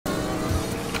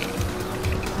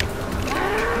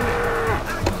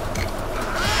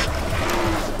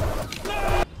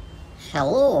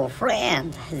Hello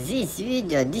friend, this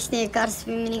video Disney cars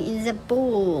swimming in the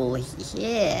pool.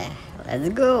 Yeah, let's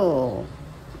go.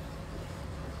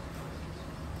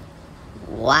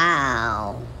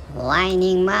 Wow,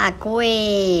 Lightning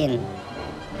McQueen.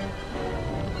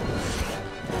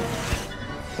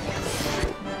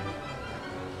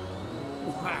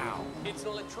 Wow, it's an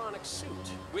electronic suit.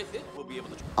 With it, we'll be able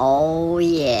to... Oh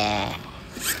yeah,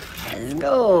 let's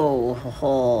go.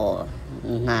 Oh,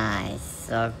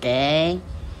 nice, okay.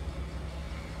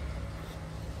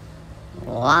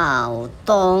 Wow,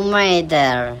 Tomb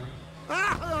Raider.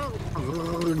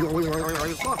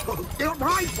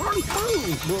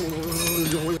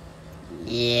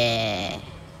 Yeah,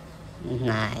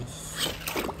 nice.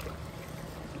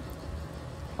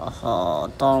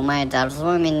 Oh, Tomb Raider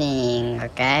swimming.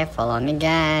 Okay, follow me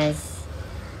guys.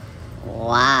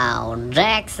 Wow,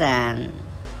 Jackson.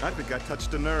 I think I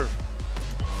touched a nerve.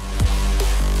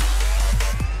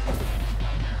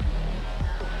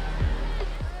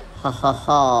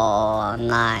 Ho,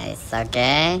 nice,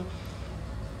 okay.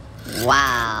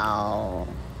 Wow.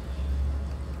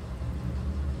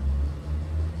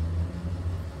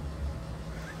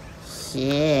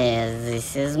 Yeah,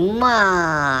 this is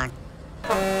Mark.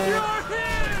 You're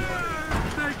here!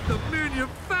 Thank the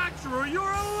manufacturer you're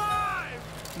alive!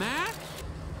 Matt?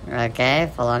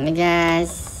 Okay, follow me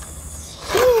guys.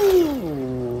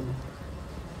 Woo.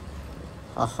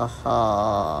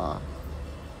 Ho.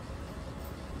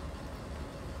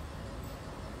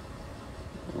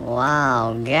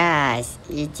 Wow, guys,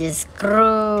 it is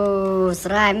Cruz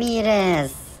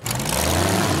Ramirez.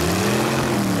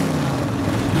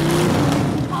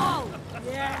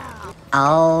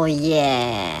 Oh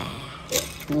yeah,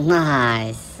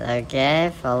 nice.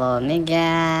 Okay, follow me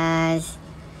guys.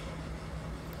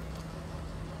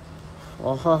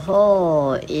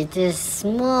 Oh, it is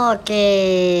Smokey.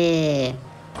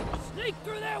 Sneak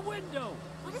through that window!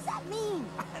 What does that mean?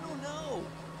 I don't know.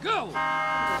 Go!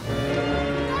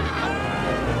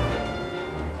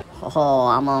 Oh,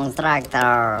 among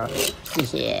tractor.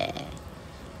 Yeah.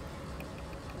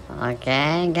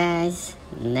 Okay, guys.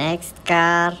 Next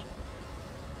car.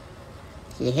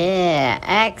 Yeah,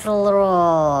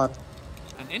 Axelrod.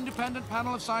 An independent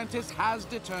panel of scientists has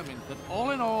determined that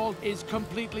all in all is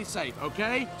completely safe,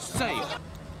 okay? Safe.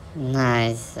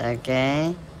 Nice,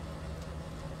 okay.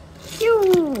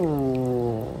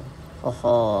 Phew.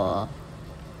 Oh.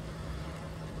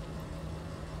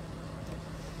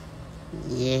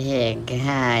 Yeah,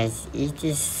 guys, it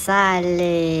is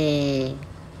Sally.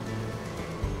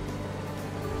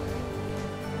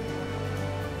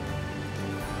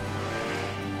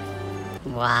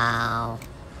 Wow.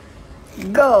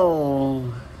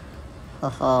 Go.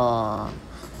 Oh.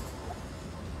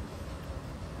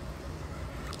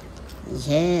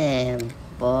 Yeah,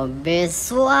 Bobby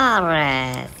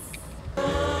Suarez.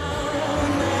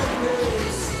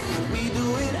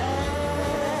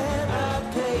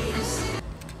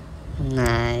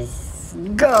 Nice.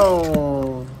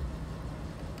 Go.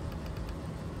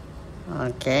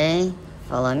 Okay,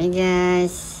 follow me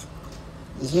guys.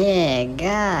 Yeah,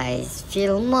 guys,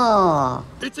 feel more.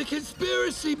 It's a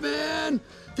conspiracy, man!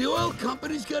 The oil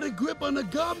company's got a grip on the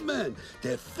government.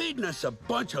 They're feeding us a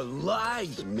bunch of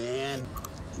lies, man.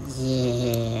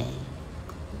 Yeah.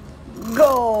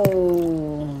 Go.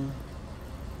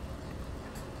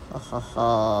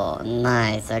 Oh,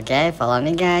 nice. Okay, follow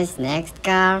me guys. Next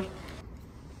car.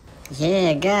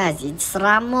 Yeah, guys, it's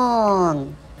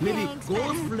Ramon. Maybe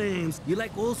gold flames. You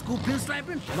like old school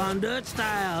pinstriping? Von Dutch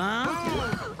style, huh?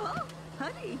 Oh,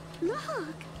 honey,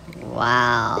 look.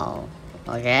 Wow.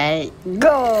 Okay,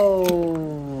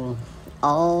 go.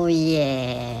 Oh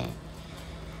yeah.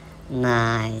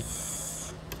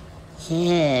 Nice.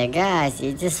 Yeah, guys,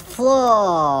 it is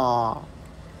floor.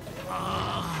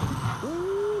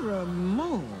 Ooh,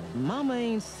 Ramon. Mama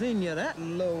ain't seen you that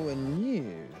low in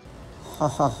years.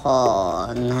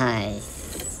 Ho,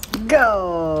 nice.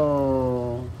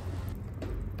 Go.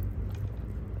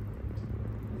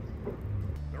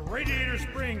 The Radiator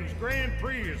Springs Grand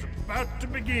Prix is about to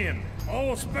begin.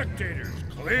 All spectators,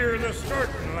 clear the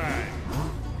starting line.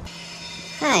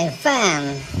 Hi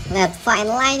fam, let's find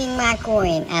Lightning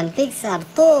McQueen and Pixar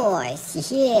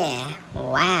toys. Yeah,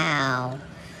 wow.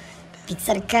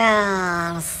 Pixar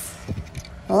cars.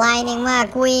 Lightning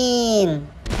McQueen.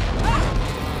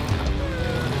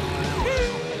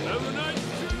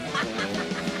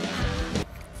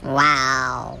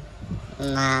 Wow,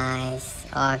 nice.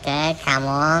 Okay, come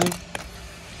on.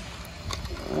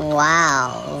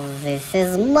 Wow, this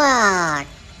is Mark.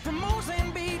 From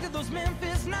Mozambique to those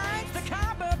Memphis nights, the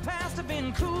copper passed to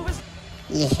Vancouver.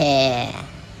 Yeah,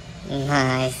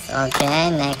 Nice.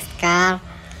 Okay, next car.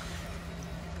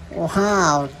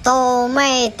 Wow,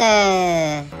 tomato.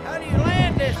 How do you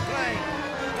land this plane?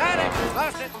 Got it.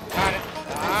 Lost it. Got it.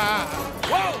 Ah.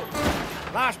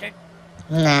 Whoa. Lost it.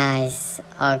 Nice.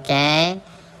 Okay.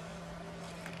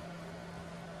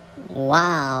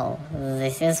 Wow,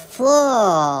 this is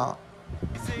full.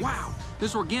 Wow,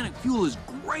 this organic fuel is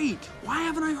great. Why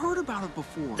haven't I heard about it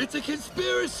before? It's a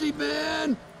conspiracy,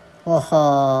 man.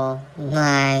 Oh,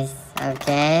 nice.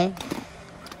 Okay.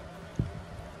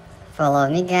 Follow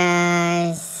me,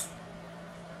 guys.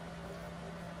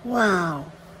 Wow.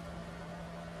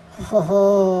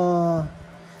 Oh,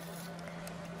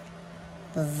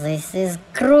 this is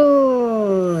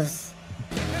cruise.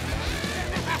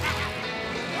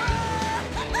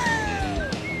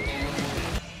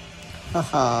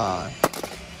 Oh,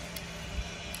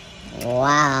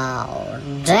 wow,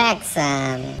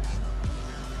 Jackson.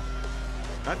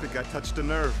 I think I touched a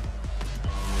nerve.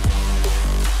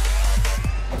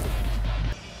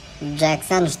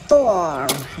 Jackson Storm.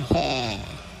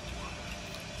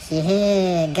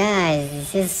 Yeah, guys,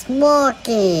 this is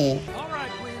Smokey. All right,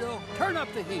 Guido, turn up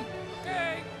the heat.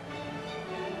 Okay.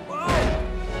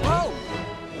 Whoa!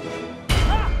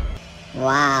 Whoa!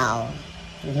 Wow,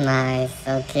 nice.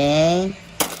 Okay.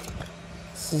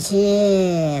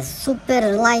 Yeah,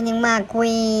 Super Lightning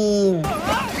McQueen.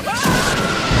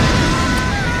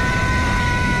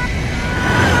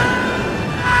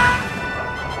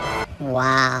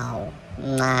 Wow,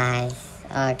 nice.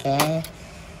 Okay.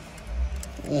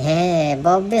 Yeah,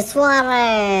 Bobby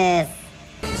Suarez.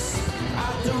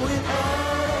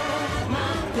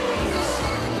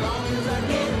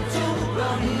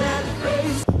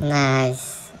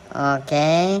 Nice.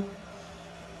 Okay.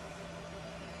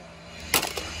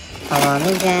 Follow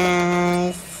me,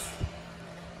 guys.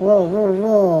 Whoa, whoa,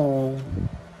 whoa.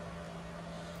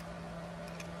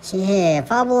 Yeah,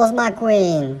 Fabulous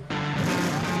McQueen.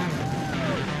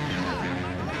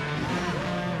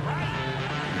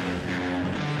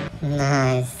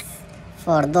 Nice.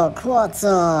 For Doc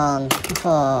Watson.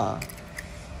 Oh.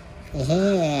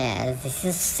 Yeah, this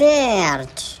is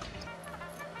Search.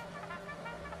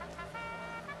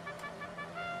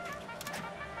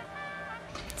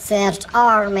 Search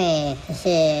Army.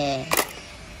 Yeah.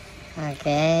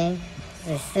 Okay.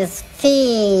 This is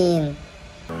Fiend.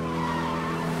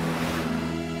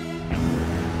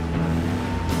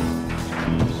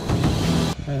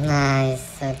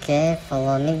 Nice. Okay,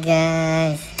 follow me,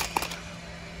 guys.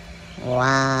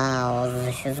 Wow,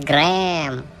 this is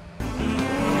Graham.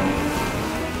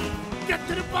 Get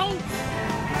to the boat.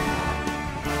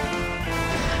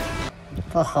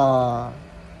 Oh,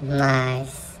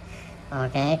 nice.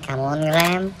 Okay, come on,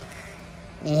 Graham.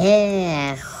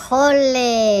 Yeah,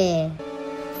 Holly.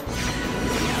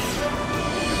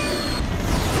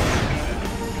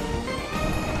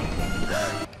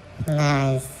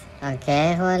 Nice.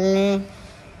 Okay, Holly.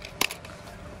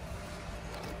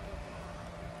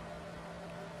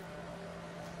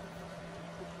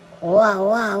 Wow,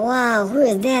 wow, wow, who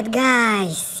is that,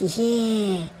 guys?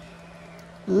 Yeah,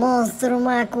 Monster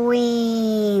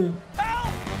McQueen.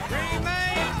 Green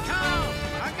man, come.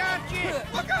 I got you.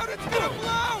 Look out, it's gonna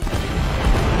blow.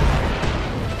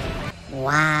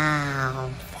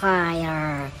 Wow,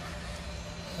 fire.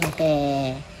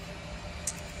 Yeah.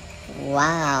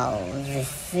 Wow,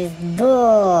 this is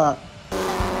dope.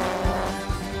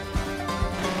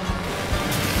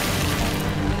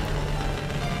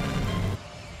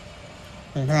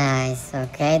 Nice.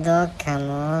 Okay, dog, come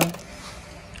on.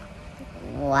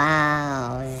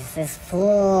 Wow, this is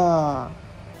full.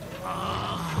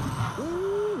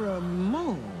 Ooh,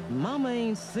 Ramon. Mama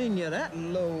ain't seen you that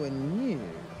low in years.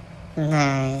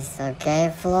 Nice.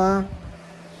 Okay, Flo.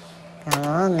 Come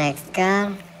on, next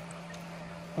car.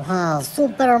 Wow,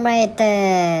 super mate.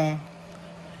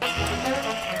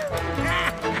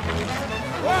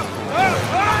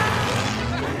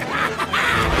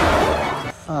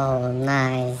 Oh,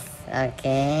 nice.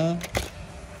 Okay.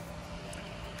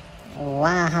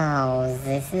 Wow,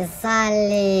 this is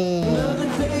Sally. Come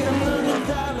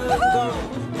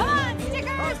on,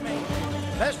 stickers!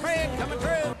 Best friend coming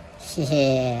through.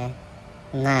 Yeah,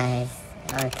 nice.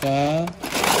 Okay.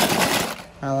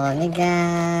 Follow me,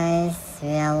 guys.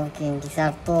 We are looking at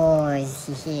our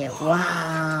toys. Yeah,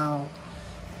 wow.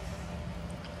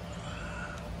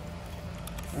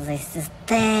 This is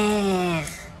Tech.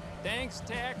 Thanks,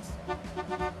 Tex.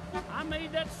 I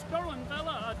made that Sterling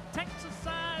fella a Texas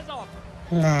size offer.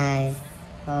 Nice.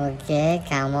 Okay,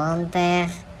 come on, Tech.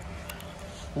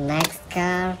 Next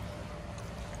car.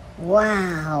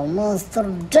 Wow, Monster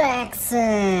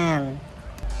Jackson.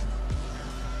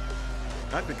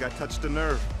 I think I touched a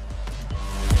nerve.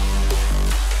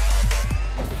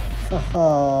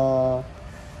 Oh,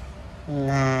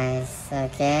 nice.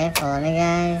 Okay, follow me,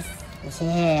 guys.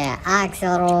 Yeah,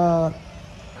 axle roll.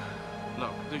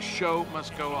 Look, the show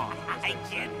must go on. I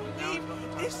can't believe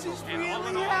this is And all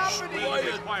in really all, happening.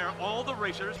 we require all the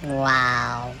racers.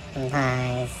 Wow,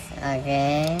 nice.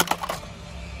 Okay.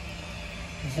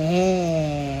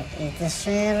 Yeah, it's the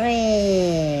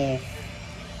sheriff.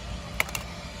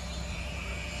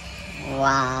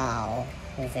 Wow,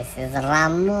 this is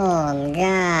Ramon,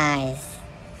 guys.